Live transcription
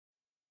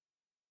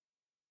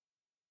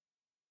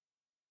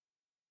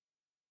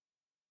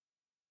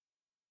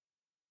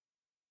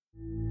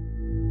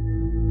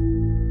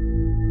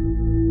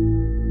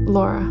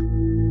Laura.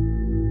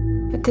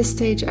 At this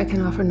stage, I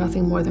can offer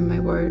nothing more than my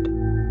word.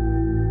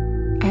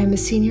 I am a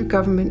senior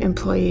government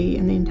employee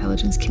in the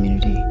intelligence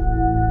community.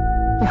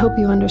 I hope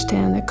you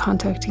understand that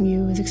contacting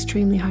you is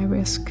extremely high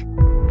risk.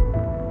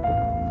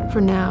 For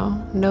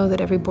now, know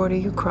that every border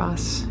you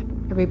cross,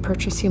 every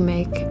purchase you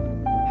make,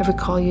 every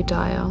call you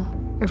dial,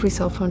 every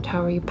cell phone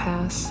tower you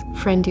pass,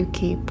 friend you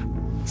keep,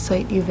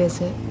 site you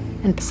visit,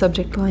 and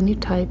subject line you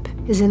type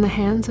is in the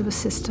hands of a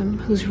system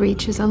whose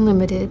reach is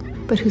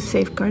unlimited, but whose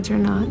safeguards are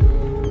not.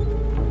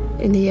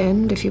 In the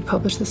end, if you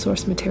publish the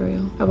source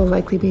material, I will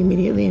likely be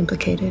immediately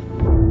implicated.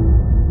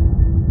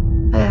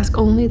 I ask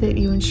only that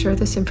you ensure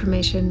this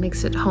information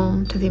makes it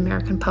home to the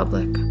American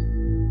public.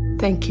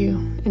 Thank you,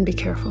 and be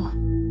careful.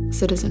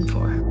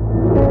 CitizenFour.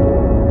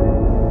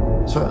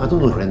 So I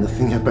don't know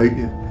anything about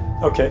you.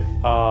 Okay,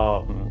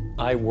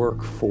 I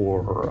work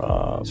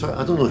for... Sorry,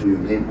 I don't know your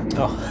name.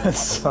 Oh,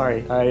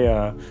 sorry.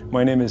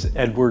 My name is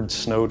Edward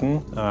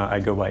Snowden.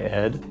 I go by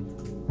Ed.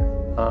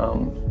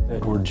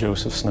 Edward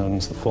Joseph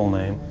Snowden's the full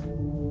name.